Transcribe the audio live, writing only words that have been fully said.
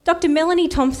Dr. Melanie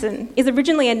Thomson is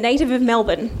originally a native of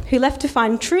Melbourne who left to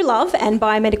find true love and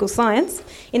biomedical science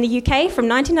in the UK from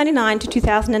 1999 to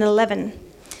 2011,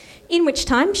 in which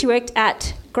time she worked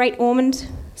at Great Ormond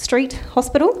Street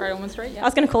Hospital. Great Ormond Street, yeah. I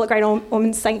was going to call it Great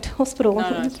Ormond Saint Hospital. No,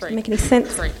 it it's doesn't make any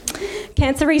sense.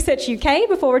 Cancer Research UK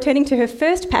before returning to her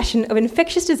first passion of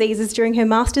infectious diseases during her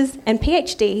Masters and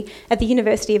PhD at the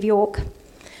University of York.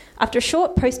 After a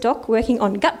short postdoc working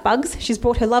on gut bugs, she's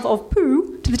brought her love of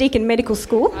poo to the Deakin Medical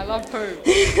School. I love poo.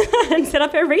 And set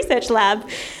up her research lab.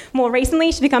 More recently,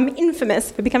 she's become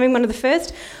infamous for becoming one of the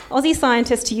first Aussie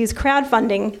scientists to use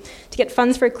crowdfunding to get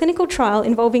funds for a clinical trial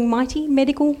involving mighty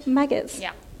medical maggots.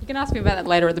 Yeah, you can ask me about that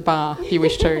later at the bar if you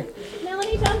wish to.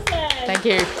 Melanie Thomson. Thank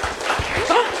you.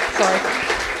 Sorry.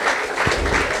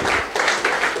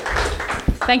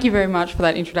 Thank you very much for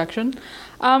that introduction.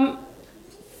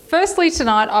 Firstly,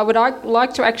 tonight, I would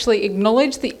like to actually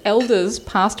acknowledge the elders,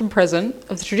 past and present,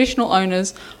 of the traditional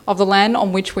owners of the land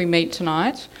on which we meet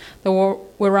tonight, the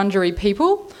Wurundjeri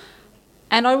people.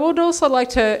 And I would also like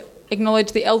to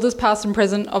acknowledge the elders, past and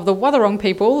present, of the Wathaurong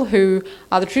people, who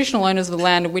are the traditional owners of the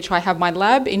land in which I have my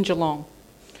lab in Geelong.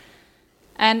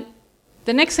 And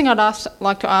the next thing I'd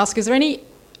like to ask, is there any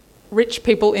rich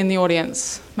people in the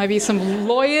audience? Maybe some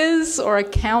lawyers or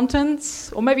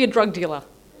accountants, or maybe a drug dealer?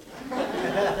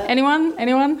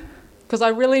 Anyone? Because I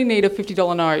really need a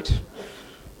 $50 note.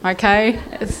 Okay?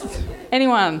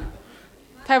 Anyone?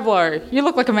 Pablo, you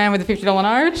look like a man with a $50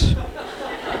 note.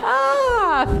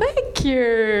 Thank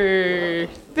you.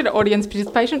 Bit of audience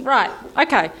participation. Right,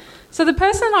 okay. So the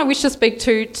person I wish to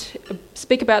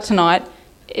speak about tonight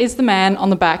is the man on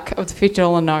the back of the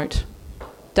 $50 note,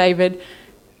 David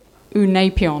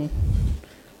Unaipon,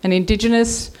 an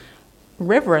Indigenous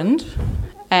reverend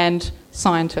and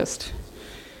scientist.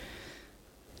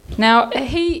 Now,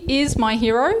 he is my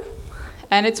hero,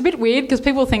 and it's a bit weird because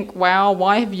people think, wow,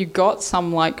 why have you got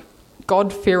some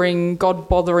God-fearing,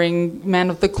 God-bothering man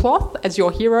of the cloth as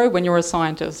your hero when you're a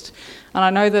scientist? And I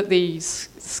know that the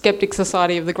Skeptic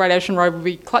Society of the Great Ocean Road will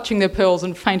be clutching their pearls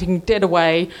and fainting dead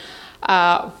away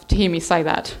to hear me say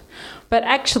that. But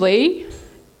actually,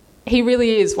 he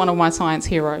really is one of my science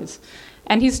heroes.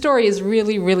 And his story is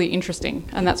really, really interesting,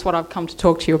 and that's what I've come to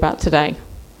talk to you about today.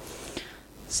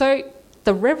 So,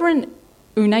 the Reverend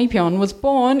Unaipon was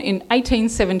born in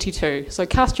 1872. So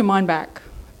cast your mind back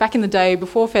in the day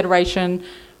before Federation,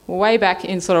 way back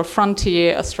in sort of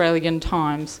frontier Australian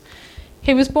times.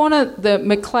 He was born at the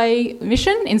Macleay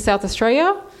Mission in South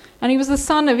Australia, and he was the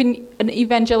son of an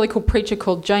evangelical preacher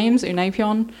called James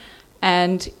Unaipon,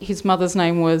 and his mother's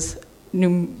name was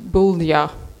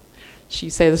Numbulya.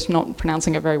 She says, not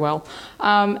pronouncing it very well.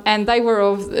 And they were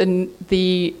of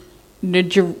the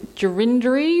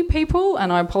Wurundjeri people,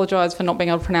 and I apologise for not being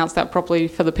able to pronounce that properly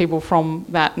for the people from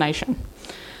that nation.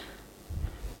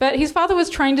 But his father was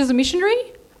trained as a missionary,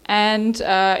 and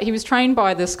he was trained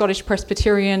by the Scottish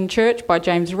Presbyterian Church by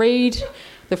James Reed,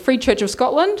 the Free Church of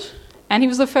Scotland, and he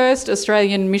was the first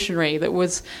Australian missionary that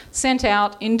was sent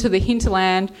out into the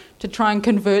hinterland to try and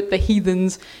convert the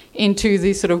heathens into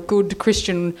the sort of good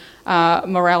Christian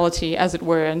morality, as it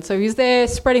were. And so he was there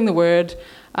spreading the word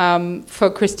for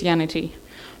Christianity.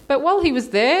 But while he was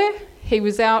there, he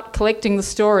was out collecting the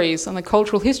stories and the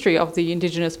cultural history of the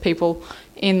Indigenous people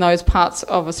in those parts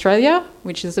of Australia,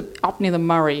 which is up near the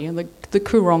Murray, in the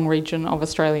Coorong region of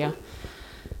Australia.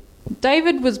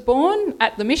 David was born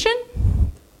at the mission,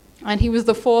 and he was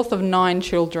the fourth of 9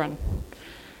 children.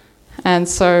 And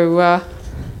so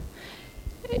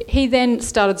he then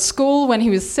started school when he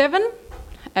was 7,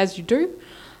 as you do,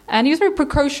 and he was very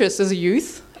precocious as a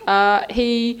youth.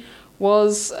 He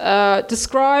was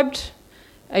described,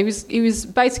 he was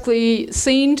basically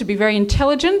seen to be very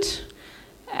intelligent,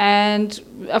 and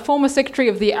a former secretary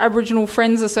of the Aboriginal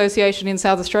Friends Association in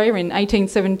South Australia in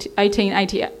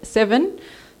 1887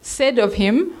 said of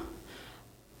him,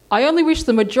 "I only wish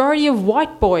the majority of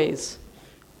white boys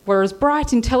were as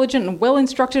bright, intelligent and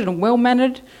well-instructed and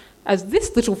well-mannered as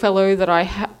this little fellow that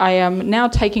I am now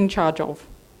taking charge of,"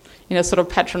 in a sort of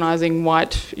patronising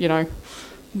white,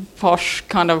 posh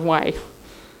kind of way.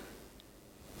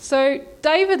 So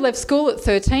David left school at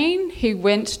 13. He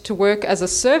went to work as a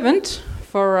servant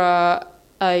for a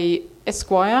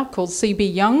esquire called C.B.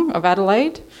 Young of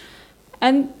Adelaide.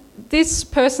 And this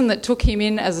person that took him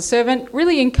in as a servant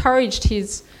really encouraged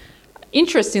his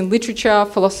interest in literature,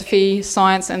 philosophy,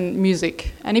 science and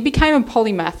music. And he became a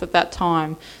polymath at that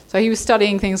time. So he was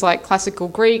studying things like classical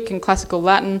Greek and classical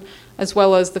Latin, as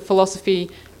well as the philosophy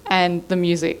and the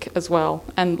music as well,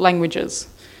 and languages.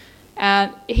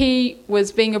 And he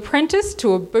was being apprenticed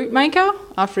to a bootmaker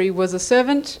after he was a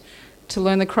servant to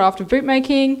learn the craft of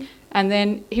bootmaking, and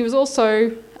then he was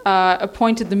also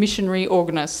appointed the missionary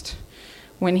organist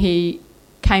when he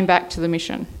came back to the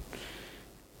mission.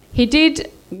 He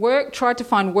did tried to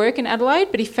find work in Adelaide,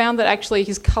 but he found that actually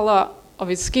his colour of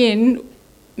his skin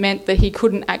meant that he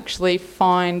couldn't actually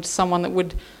find someone that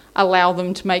would allow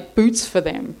them to make boots for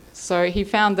them. So he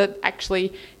found that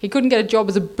actually he couldn't get a job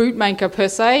as a bootmaker per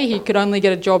se, he could only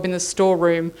get a job in the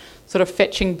storeroom, sort of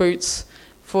fetching boots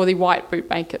for the white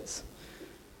bootmakers.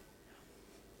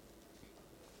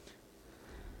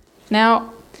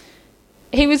 Now,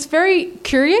 he was very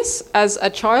curious as a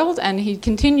child, and he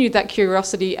continued that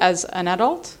curiosity as an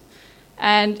adult.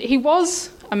 And he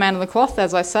was a man of the cloth,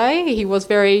 as I say. He was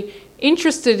very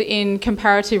interested in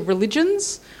comparative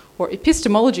religions, or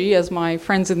epistemology, as my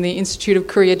friends in the Institute of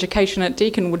Career Education at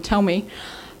Deakin would tell me.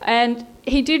 And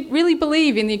he did really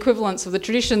believe in the equivalence of the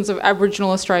traditions of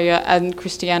Aboriginal Australia and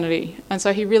Christianity. And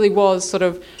so he really was sort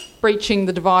of breaching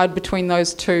the divide between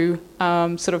those two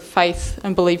sort of faith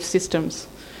and belief systems.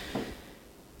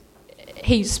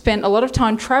 He spent a lot of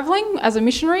time travelling as a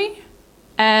missionary,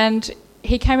 and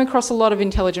he came across a lot of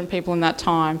intelligent people in that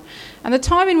time. And the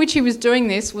time in which he was doing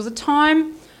this was a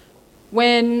time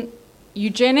when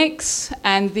eugenics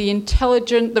and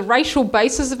the racial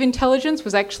basis of intelligence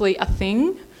was actually a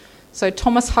thing. So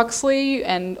Thomas Huxley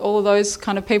and all of those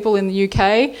kind of people in the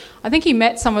UK, I think he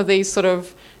met some of these sort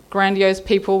of grandiose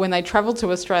people when they travelled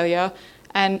to Australia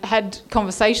and had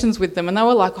conversations with them, and they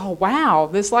were like, oh wow,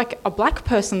 there's like a black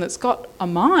person that's got a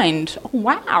mind. Oh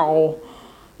wow.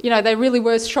 You know, they really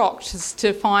were shocked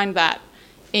to find that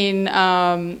in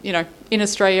in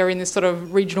Australia, in this sort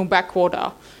of regional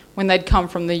backwater, when they'd come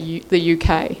from the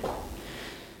UK.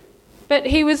 But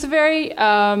he was a very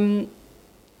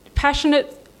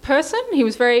passionate person. He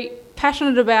was very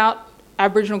passionate about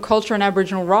Aboriginal culture and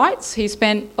Aboriginal rights. He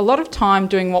spent a lot of time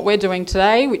doing what we're doing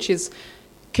today, which is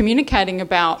communicating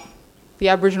about the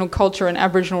Aboriginal culture and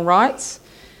Aboriginal rights.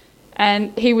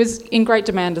 And he was in great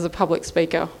demand as a public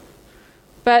speaker.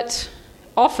 But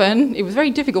often it was very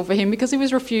difficult for him because he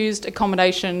was refused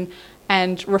accommodation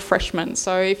and refreshment.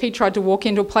 So if he tried to walk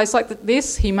into a place like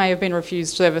this, he may have been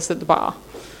refused service at the bar.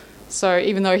 So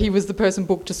even though he was the person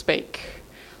booked to speak.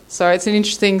 So it's an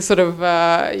interesting sort of,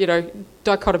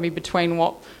 dichotomy between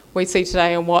what we see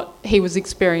today and what he was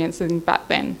experiencing back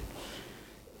then.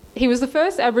 He was the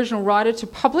first Aboriginal writer to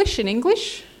publish in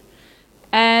English,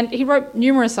 and he wrote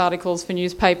numerous articles for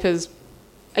newspapers,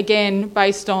 again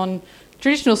based on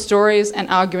traditional stories and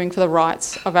arguing for the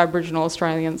rights of Aboriginal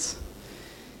Australians.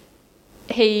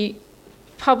 He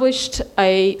published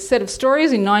a set of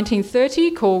stories in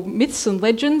 1930 called Myths and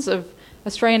Legends of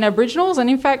Australian Aboriginals, and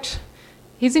in fact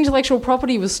his intellectual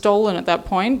property was stolen at that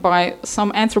point by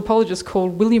some anthropologist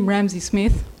called William Ramsay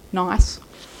Smith. Nice.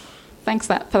 Thanks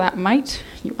for that, mate,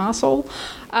 you arsehole.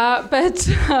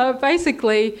 But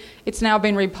basically, it's now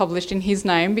been republished in his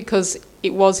name because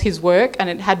it was his work and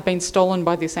it had been stolen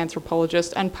by this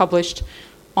anthropologist and published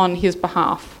on his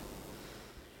behalf.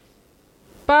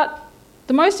 But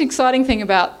the most exciting thing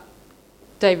about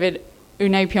David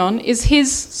Unaipon is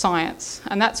his science,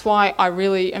 and that's why I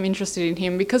really am interested in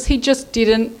him, because he just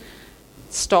didn't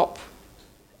stop.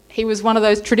 He was one of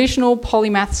those traditional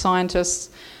polymath scientists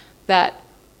that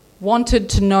wanted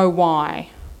to know why,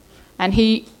 and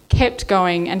he kept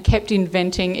going and kept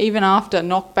inventing even after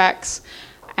knockbacks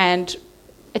and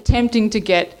attempting to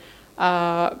get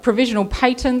provisional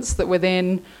patents that were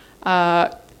then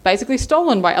basically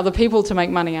stolen by other people to make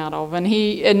money out of. And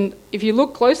if you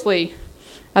look closely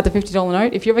at the $50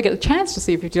 note, if you ever get the chance to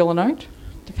see a $50 note,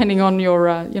 depending on your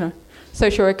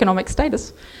socioeconomic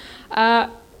status,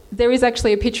 there is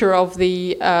actually a picture of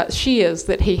the shears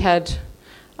that he had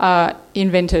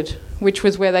invented, which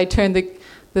was where they turned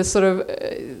the sort of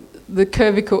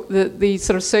the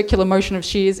sort of circular motion of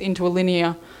shears into a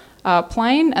linear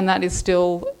plane, and that is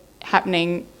still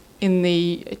happening in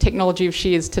the technology of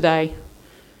shears today.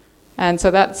 And so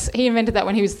he invented that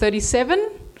when he was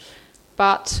 37,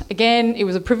 but again, it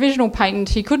was a provisional patent.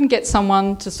 He couldn't get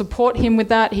someone to support him with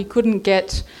that. He couldn't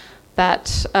get that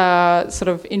sort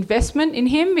of investment in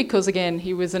him because, again,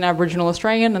 he was an Aboriginal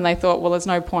Australian, and they thought, well, there's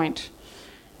no point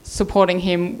supporting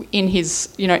him in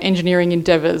his, engineering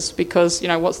endeavours because,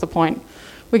 what's the point?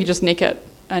 We could just nick it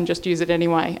and just use it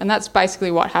anyway. And that's basically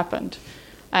what happened.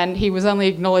 And he was only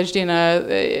acknowledged in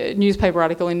a newspaper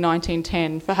article in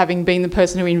 1910 for having been the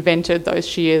person who invented those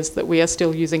shears that we are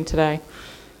still using today.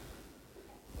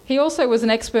 He also was an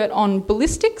expert on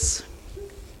ballistics.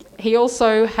 He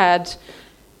also had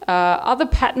other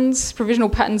patents, provisional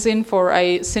patents in for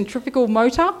a centrifugal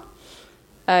motor,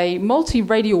 a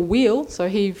multi-radial wheel, so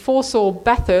he foresaw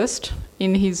Bathurst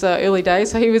in his early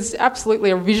days, so he was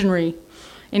absolutely a visionary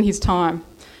in his time.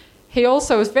 He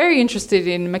also was very interested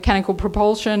in mechanical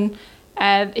propulsion,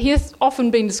 and he has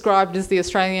often been described as the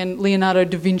Australian Leonardo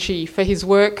da Vinci for his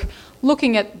work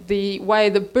looking at the way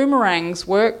that boomerangs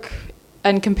work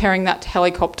and comparing that to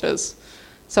helicopters.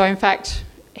 So in fact,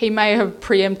 he may have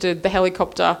preempted the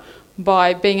helicopter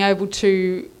by being able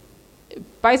to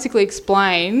basically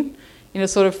explain in a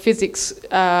sort of physics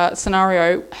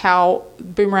scenario how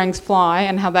boomerangs fly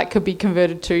and how that could be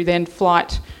converted to then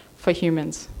flight for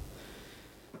humans.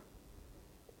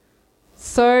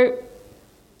 So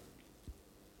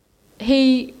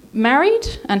he married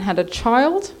and had a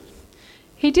child.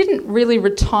 He didn't really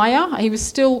retire. He was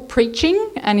still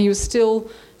preaching and he was still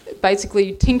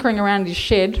basically tinkering around his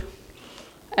shed,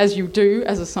 as you do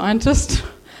as a scientist.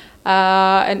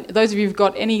 And those of you who've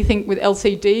got anything with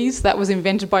LCDs, that was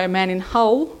invented by a man in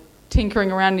Hull,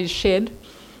 tinkering around his shed.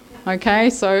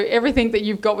 Okay, so everything that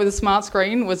you've got with a smart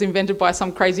screen was invented by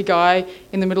some crazy guy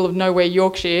in the middle of nowhere,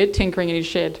 Yorkshire, tinkering in his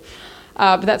shed.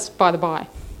 But that's by the by.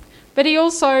 But he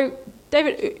also,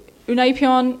 David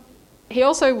Unaipon, he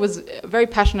also was very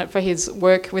passionate for his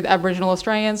work with Aboriginal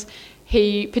Australians.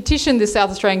 He petitioned the South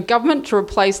Australian government to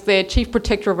replace their Chief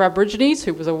Protector of Aborigines,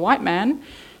 who was a white man,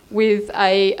 with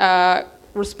a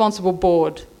responsible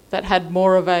board that had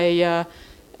more of a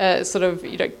sort of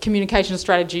communication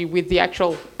strategy with the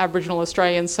actual Aboriginal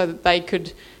Australians so that they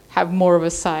could have more of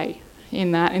a say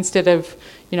in that instead of,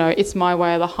 it's my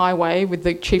way or the highway with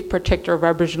the Chief Protector of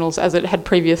Aboriginals as it had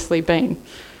previously been.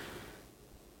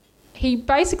 He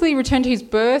basically returned to his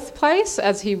birthplace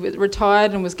as he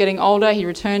retired and was getting older. He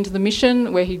returned to the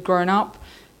mission where he'd grown up.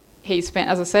 He spent,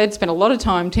 as I said, a lot of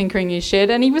time tinkering in his shed,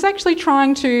 and he was actually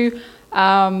trying to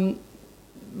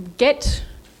get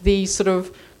the sort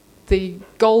of the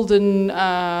golden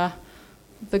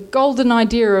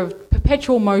idea of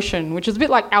perpetual motion, which is a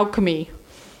bit like alchemy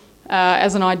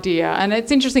as an idea. And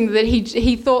it's interesting that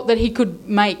he thought that he could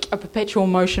make a perpetual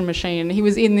motion machine. He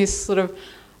was in this sort of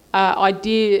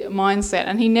idea mindset,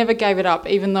 and he never gave it up,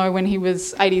 even though when he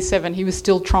was 87 he was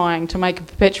still trying to make a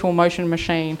perpetual motion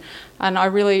machine. And I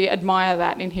really admire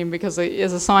that in him, because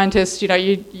as a scientist,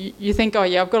 you think, oh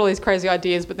yeah, I've got all these crazy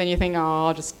ideas, but then you think, oh,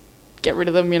 I'll just get rid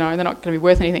of them, they're not going to be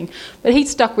worth anything. But he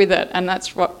stuck with it, and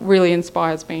that's what really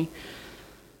inspires me.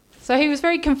 So he was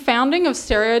very confounding of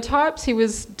stereotypes. He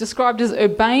was described as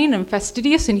urbane and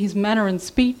fastidious in his manner and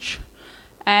speech.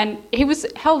 And he was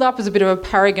held up as a bit of a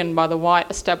paragon by the white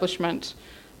establishment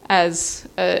as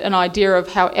an idea of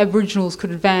how Aboriginals could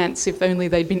advance if only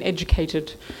they'd been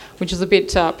educated, which is a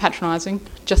bit patronising,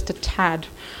 just a tad.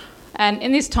 And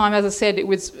in this time, as I said, it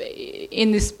was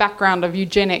in this background of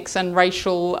eugenics and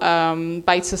racial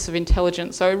basis of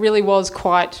intelligence. So it really was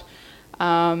quite,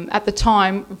 at the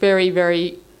time, very,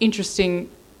 very interesting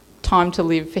time to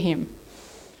live for him.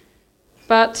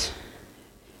 But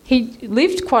he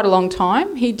lived quite a long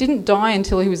time. He didn't die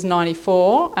until he was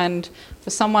 94, and for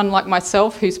someone like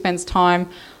myself who spends time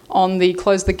on the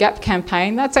Close the Gap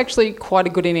campaign, that's actually quite a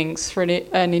good innings for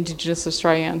an Indigenous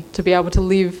Australian to be able to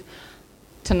live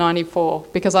to 94,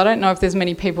 because I don't know if there's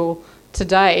many people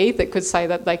today that could say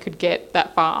that they could get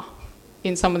that far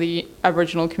in some of the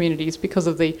Aboriginal communities because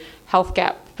of the health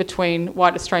gap between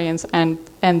white Australians and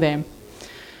them.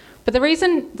 But the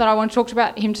reason that I want to talk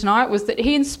about him tonight was that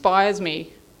he inspires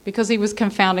me, because he was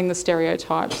confounding the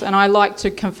stereotypes, and I like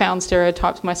to confound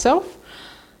stereotypes myself.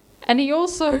 And he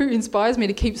also inspires me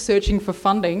to keep searching for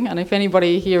funding, and if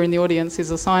anybody here in the audience is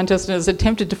a scientist and has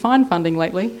attempted to find funding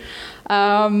lately,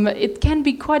 it can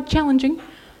be quite challenging.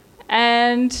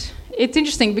 And it's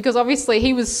interesting because obviously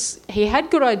he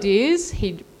had good ideas,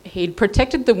 he'd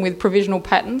protected them with provisional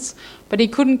patents, but he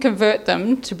couldn't convert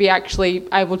them to be actually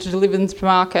able to deliver them to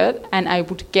market and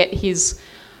able to get his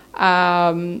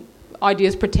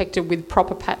ideas protected with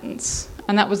proper patents,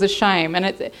 and that was a shame.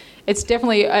 And it's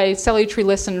definitely a salutary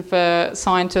lesson for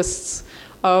scientists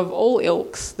of all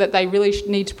ilks that they really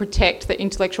need to protect their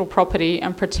intellectual property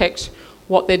and protect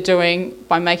what they're doing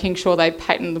by making sure they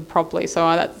patent them properly. So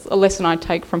that's a lesson I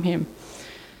take from him.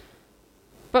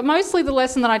 But mostly the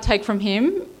lesson that I take from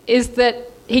him is that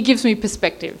he gives me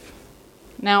perspective.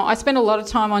 Now, I spend a lot of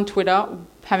time on Twitter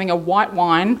having a white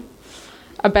wine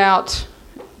about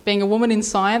being a woman in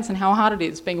science and how hard it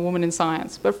is being a woman in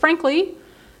science. But frankly,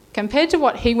 compared to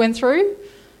what he went through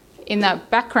in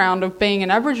that background of being an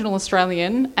Aboriginal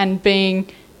Australian and being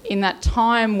in that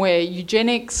time where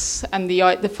eugenics and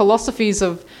the philosophies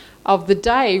of the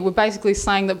day were basically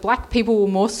saying that black people were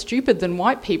more stupid than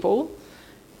white people,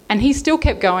 and he still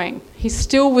kept going. He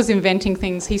still was inventing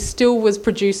things. He still was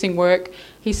producing work.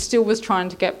 He still was trying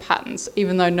to get patents,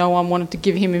 even though no one wanted to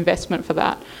give him investment for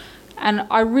that. And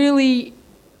I really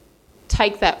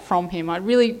take that from him. I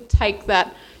really take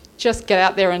that just get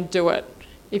out there and do it.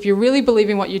 If you really believe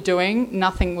in what you're doing,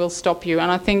 nothing will stop you.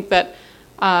 And I think that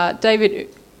David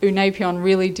Unaipon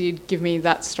really did give me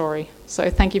that story. So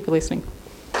thank you for listening.